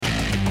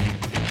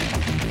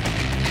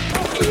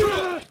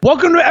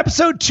Welcome to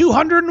episode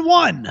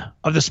 201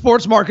 of the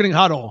Sports Marketing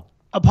Huddle,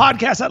 a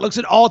podcast that looks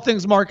at all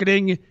things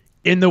marketing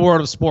in the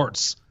world of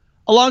sports.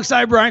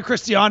 Alongside Brian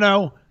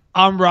Cristiano,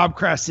 I'm Rob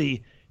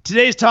Cressy.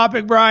 Today's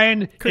topic,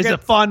 Brian, is a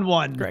fun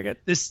one.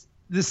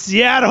 The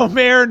Seattle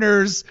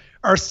Mariners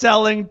are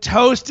selling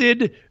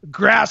toasted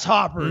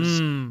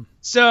grasshoppers.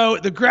 So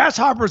the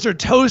grasshoppers are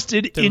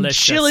toasted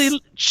Delicious. in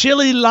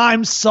chili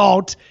lime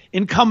salt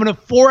and come in a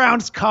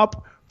 4-ounce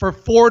cup for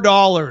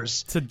 $4.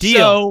 It's a deal.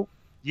 So,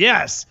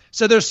 yes.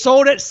 So they're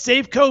sold at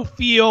Safeco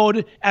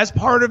Field as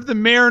part of the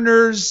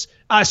Mariners'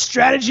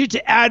 strategy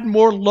to add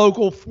more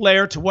local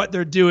flair to what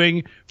they're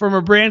doing from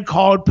a brand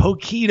called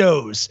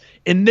Poquitos.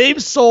 And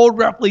they've sold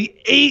roughly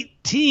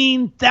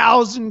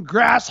 18,000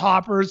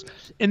 grasshoppers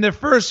in the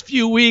first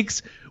few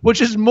weeks,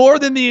 which is more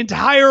than the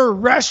entire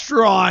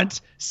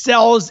restaurant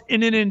sells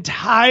in an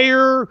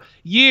entire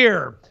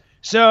year.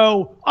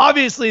 So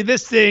obviously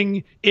this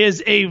thing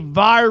is a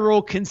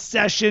viral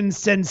concession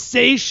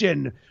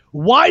sensation.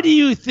 Why do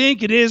you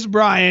think it is,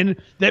 Brian,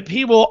 that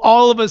people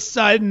all of a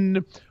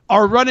sudden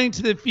are running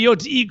to the field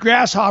to eat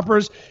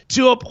grasshoppers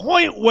to a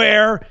point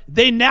where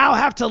they now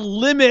have to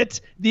limit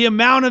the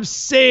amount of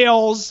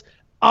sales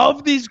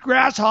of these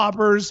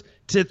grasshoppers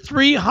to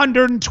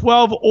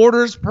 312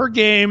 orders per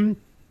game,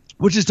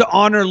 which is to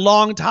honor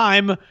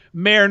longtime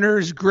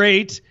Mariners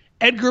great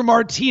Edgar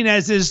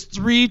Martinez's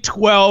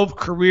 312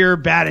 career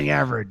batting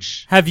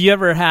average? Have you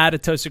ever had a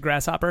toasted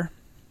grasshopper?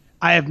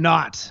 I have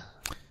not.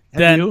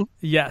 Then you?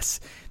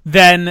 yes.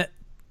 Then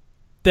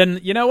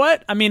you know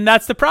what? I mean,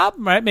 that's the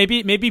problem, right?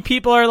 Maybe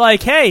people are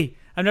like, "Hey,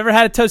 I've never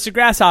had a toasted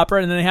grasshopper,"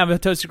 and then they have a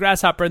toasted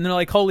grasshopper, and they're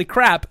like, "Holy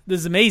crap,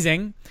 this is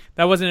amazing!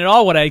 That wasn't at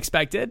all what I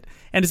expected,"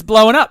 and it's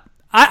blowing up.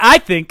 I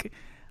think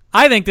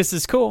this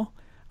is cool.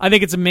 I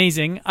think it's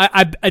amazing.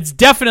 It's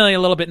definitely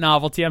a little bit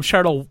novelty. I'm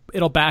sure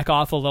it'll back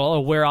off a little,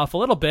 it'll wear off a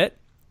little bit.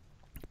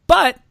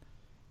 But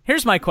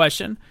here's my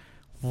question: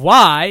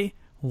 Why,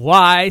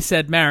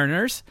 said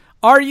Mariners,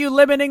 are you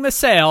limiting the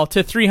sale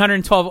to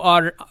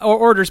 312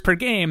 orders per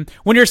game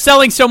when you're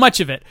selling so much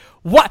of it?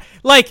 What?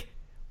 Like,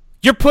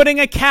 you're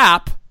putting a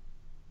cap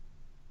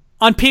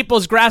on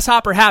people's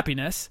grasshopper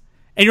happiness,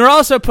 and you're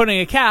also putting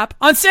a cap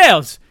on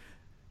sales.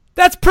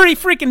 That's pretty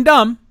freaking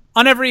dumb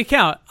on every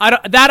account. I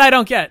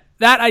don't get.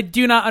 That I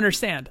do not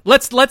understand.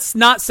 Let's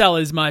not sell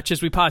as much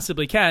as we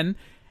possibly can,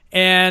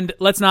 and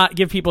let's not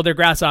give people their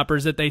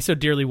grasshoppers that they so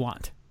dearly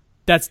want.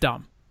 That's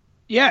dumb.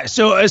 Yeah,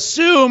 so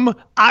assume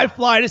I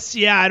fly to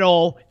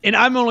Seattle and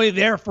I'm only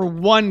there for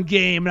one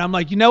game. And I'm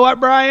like, you know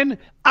what, Brian?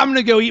 I'm going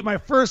to go eat my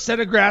first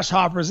set of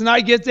grasshoppers. And I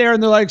get there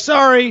and they're like,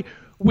 sorry,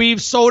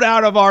 we've sold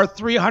out of our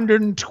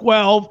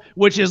 312,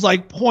 which is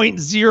like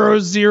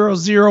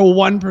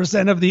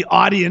 0.0001% of the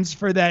audience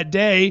for that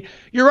day.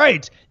 You're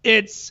right.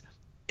 It's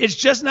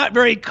just not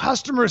very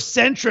customer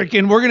centric.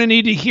 And we're going to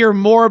need to hear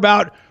more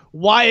about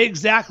why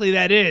exactly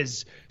that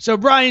is. So,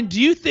 Brian, do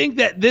you think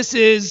that this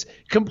is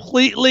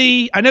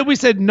completely, I know we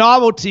said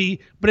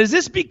novelty, but is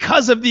this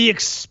because of the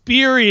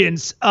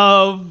experience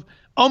of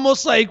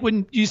almost like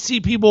when you see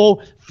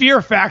people,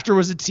 Fear Factor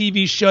was a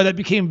TV show that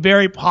became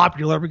very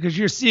popular because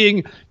you're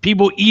seeing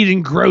people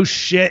eating gross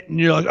shit and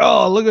you're like,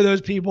 oh, look at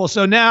those people.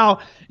 So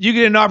now you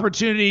get an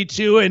opportunity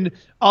to, and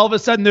all of a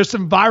sudden there's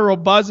some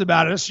viral buzz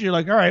about it. So you're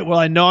like, all right, well,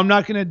 I know I'm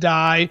not going to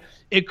die.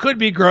 It could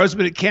be gross,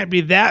 but it can't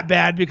be that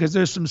bad because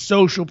there's some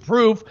social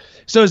proof.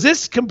 So is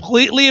this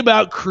completely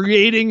about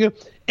creating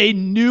a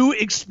new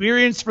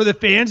experience for the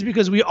fans?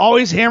 Because we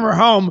always hammer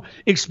home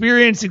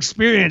experience.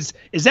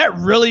 Is that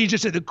really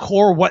just at the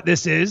core what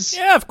this is?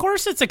 Yeah, of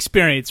course it's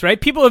experience,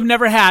 right? People who've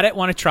never had it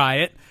want to try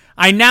it.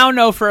 I now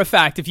know for a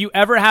fact if you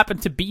ever happen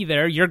to be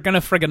there, you're going to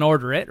friggin'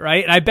 order it,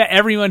 right? And I bet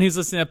everyone who's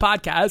listening to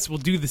podcasts will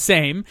do the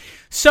same.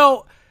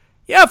 So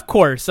yeah, of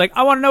course. Like,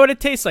 I want to know what it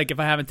tastes like if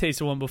I haven't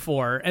tasted one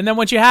before. And then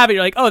once you have it,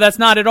 you're like, oh, that's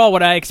not at all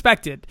what I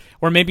expected.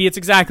 Or maybe it's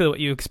exactly what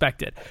you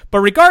expected. But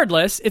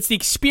regardless, it's the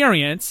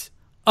experience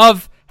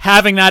of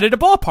having that at a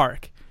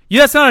ballpark. Yeah,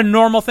 that's not a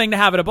normal thing to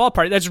have at a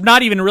ballpark. That's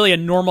not even really a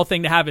normal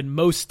thing to have in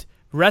most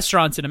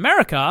restaurants in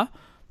America,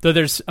 though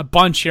there's a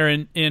bunch here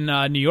in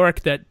New York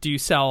that do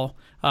sell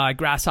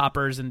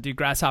grasshoppers and do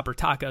grasshopper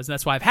tacos, and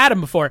that's why I've had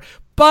them before.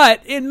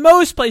 But in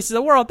most places of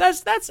the world,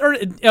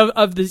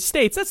 of the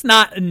States, that's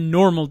not a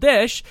normal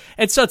dish.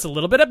 And so it's a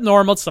little bit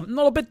abnormal. It's something a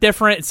little bit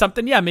different. It's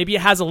something, yeah, maybe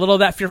it has a little of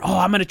that fear of, oh,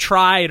 I'm going to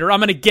try it, or I'm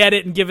going to get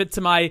it and give it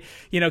to my,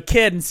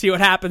 kid and see what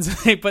happens when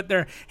they put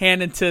their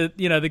hand into,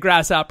 the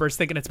grasshoppers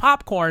thinking it's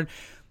popcorn.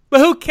 But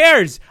who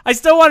cares? I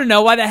still want to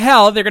know why the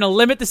hell they're going to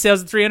limit the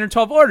sales to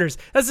 312 orders.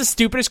 That's the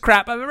stupidest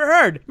crap I've ever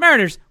heard.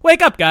 Mariners,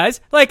 wake up,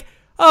 guys. Like,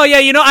 oh, yeah,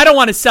 I don't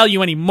want to sell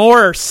you any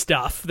more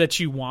stuff that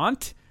you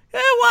want.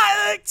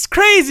 Why? It's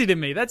crazy to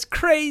me. That's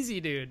crazy,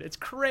 dude. It's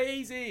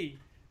crazy.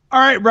 All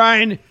right,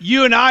 Brian,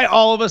 you and I,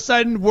 all of a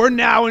sudden, we're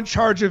now in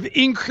charge of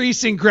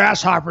increasing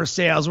grasshopper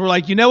sales. We're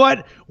like, you know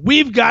what?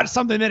 We've got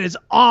something that is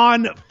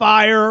on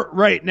fire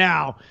right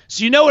now.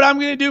 So you know what I'm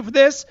going to do for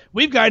this?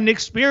 We've got an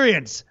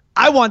experience.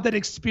 I want that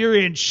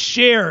experience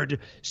shared.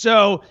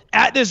 So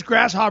at this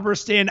Grasshopper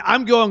stand,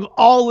 I'm going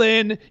all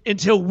in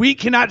until we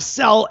cannot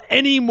sell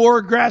any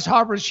more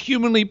Grasshoppers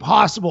humanly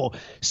possible.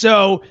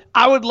 So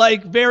I would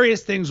like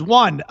various things.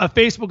 One, a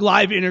Facebook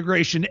Live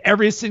integration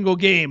every single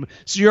game.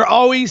 So you're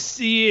always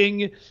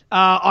seeing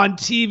on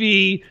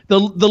TV the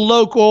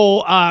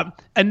local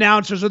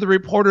announcers or the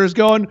reporters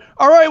going,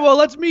 all right, well,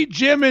 let's meet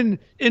Jim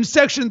in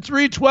section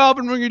 312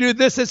 and we're going to do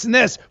this, this, and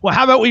this. Well,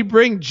 how about we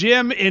bring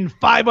Jim and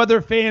 5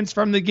 other fans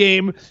from the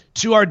game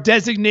to our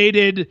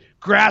designated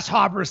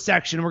Grasshopper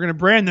section. We're going to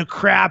brand the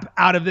crap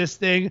out of this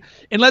thing.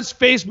 And let's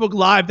Facebook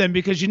Live them,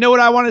 because you know what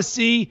I want to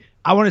see?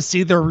 I want to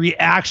see their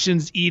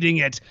reactions eating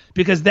it,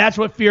 because that's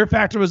what Fear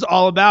Factor was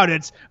all about.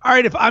 It's, all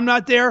right, if I'm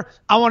not there,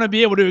 I want to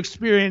be able to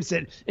experience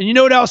it. And you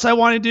know what else I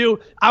want to do?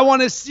 I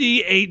want to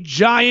see a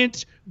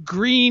giant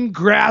green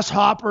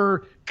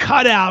grasshopper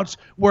cutout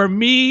where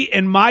me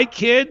and my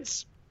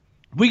kids,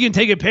 we can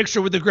take a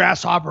picture with the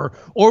grasshopper,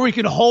 or we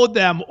can hold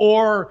them,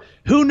 or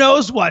who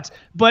knows what.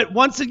 But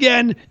once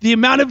again, the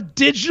amount of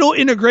digital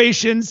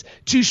integrations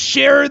to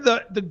share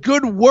the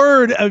good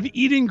word of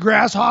eating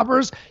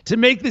grasshoppers to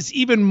make this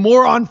even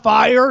more on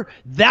fire,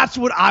 that's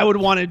what I would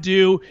want to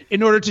do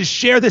in order to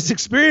share this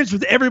experience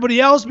with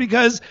everybody else,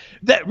 because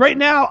that right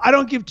now I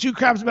don't give 2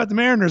 craps about the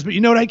Mariners, but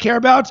you know what I care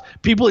about?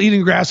 People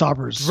eating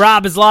grasshoppers.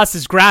 Rob has lost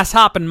his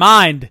grasshopping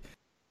mind.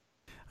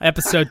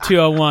 Episode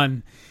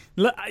 201.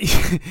 Look,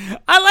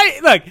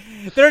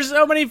 there's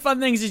so many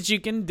fun things that you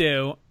can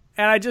do,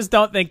 and I just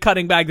don't think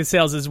cutting back the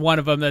sales is one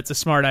of them that's a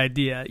smart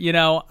idea. You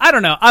know, I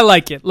don't know. I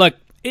like it. Look,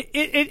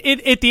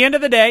 at the end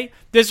of the day,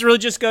 this really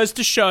just goes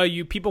to show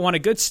you people want a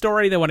good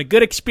story. They want a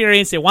good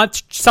experience. They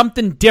want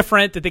something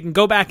different that they can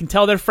go back and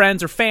tell their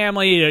friends or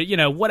family or, you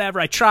know, whatever.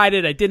 I tried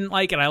it. I didn't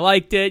like it. I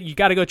liked it. You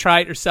got to go try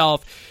it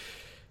yourself.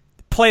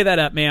 Play that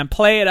up, man.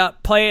 Play it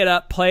up.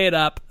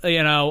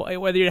 You know,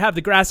 whether you have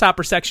the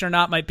grasshopper section or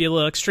not might be a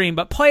little extreme,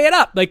 but play it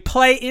up. Like,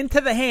 play into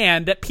the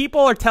hand that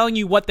people are telling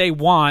you what they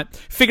want.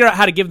 Figure out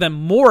how to give them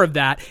more of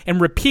that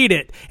and repeat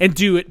it and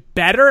do it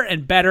better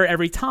and better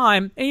every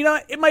time. And, you know,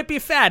 it might be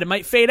a fad. It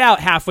might fade out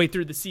halfway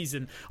through the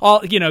season.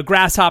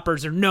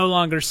 Grasshoppers are no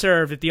longer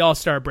served at the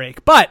All-Star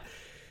break. But,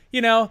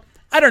 you know,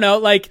 I don't know.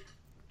 Like,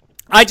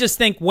 I just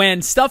think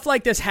when stuff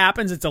like this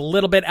happens, it's a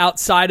little bit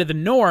outside of the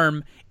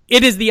norm.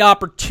 It is the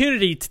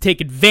opportunity to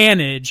take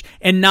advantage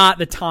and not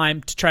the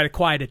time to try to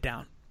quiet it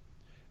down.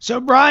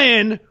 So,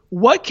 Brian,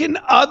 what can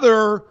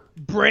other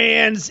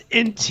brands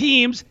and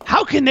teams,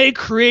 how can they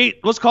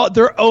create, let's call it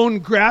their own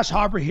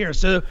grasshopper here?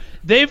 So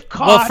they've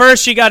caught... Well,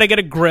 first you got to get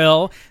a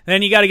grill.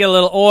 Then you got to get a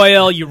little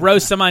oil. You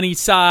roast them on each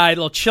side,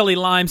 a little chili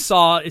lime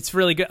salt. It's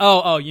really good.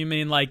 Oh, you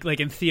mean like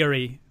in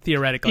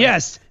theoretically?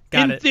 Yes,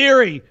 in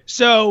theory.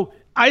 So...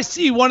 I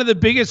see one of the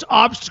biggest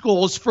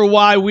obstacles for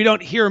why we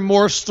don't hear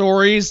more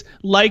stories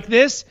like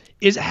this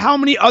is how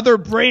many other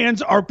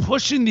brands are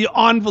pushing the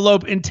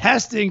envelope in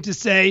testing to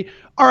say,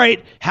 all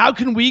right, how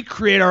can we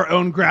create our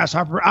own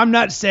grasshopper? I'm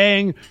not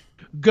saying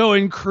go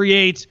and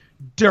create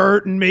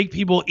dirt and make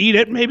people eat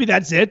it. Maybe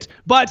that's it.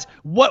 But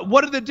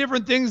what are the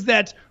different things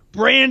that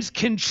brands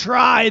can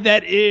try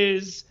that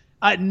is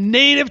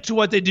native to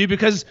what they do?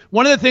 Because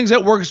one of the things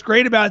that works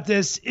great about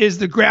this is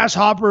the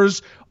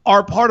grasshoppers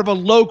are part of a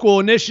local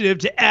initiative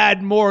to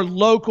add more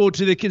local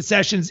to the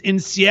concessions in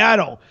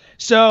Seattle.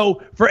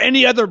 So for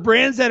any other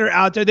brands that are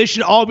out there, they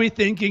should all be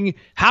thinking,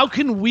 how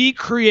can we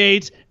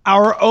create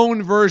our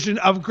own version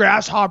of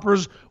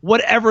grasshoppers,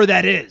 whatever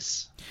that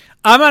is?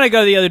 I'm going to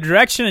go the other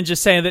direction and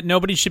just say that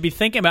nobody should be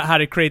thinking about how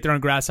to create their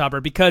own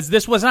grasshopper, because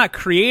this was not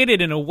created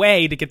in a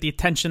way to get the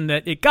attention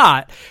that it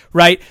got,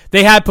 right?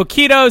 They had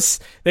Poquitos.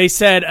 They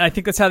said, I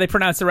think that's how they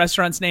pronounce the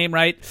restaurant's name,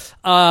 right?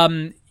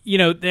 You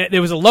know,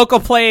 there was a local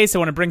place. They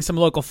want to bring some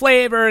local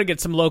flavor,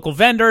 get some local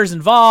vendors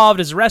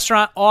involved as a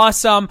restaurant.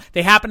 Awesome.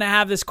 They happen to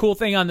have this cool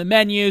thing on the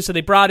menu, so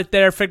they brought it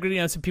there, figured, you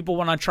know, some people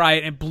want to try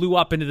it, and blew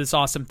up into this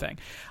awesome thing.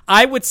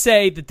 I would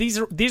say that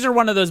these are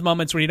one of those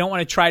moments where you don't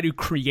want to try to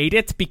create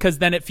it, because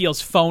then it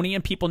feels phony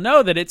and people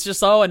know that it's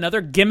just,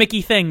 another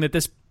gimmicky thing that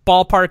this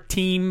ballpark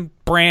team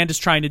brand is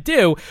trying to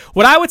do.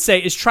 What I would say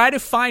is try to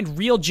find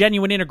real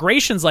genuine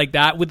integrations like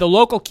that with the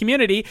local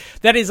community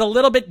that is a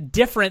little bit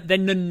different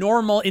than the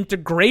normal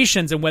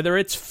integrations. And whether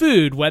it's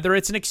food, whether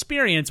it's an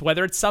experience,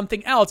 whether it's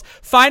something else,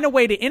 find a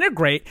way to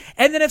integrate.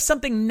 And then if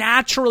something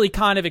naturally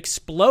kind of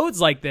explodes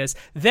like this,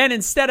 then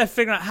instead of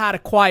figuring out how to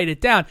quiet it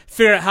down,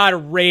 figure out how to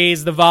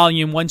raise the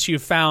volume once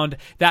you've found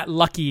that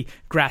lucky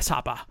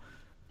grasshopper.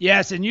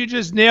 Yes, and you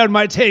just nailed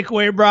my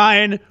takeaway,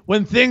 Brian.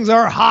 When things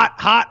are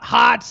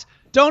hot,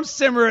 don't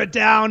simmer it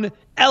down.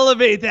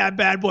 Elevate that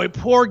bad boy.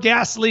 Pour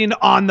gasoline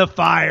on the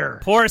fire.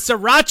 Pour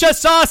sriracha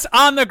sauce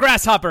on the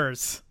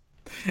grasshoppers.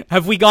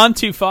 Have we gone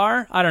too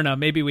far? I don't know.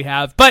 Maybe we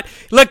have. But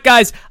look,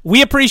 guys,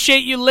 we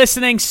appreciate you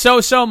listening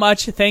so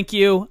much. Thank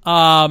you.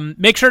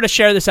 Make sure to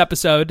share this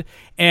episode.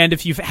 And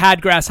if you've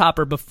had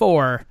grasshopper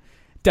before,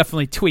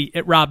 definitely tweet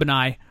at Rob and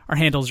I. Our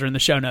handles are in the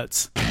show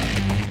notes.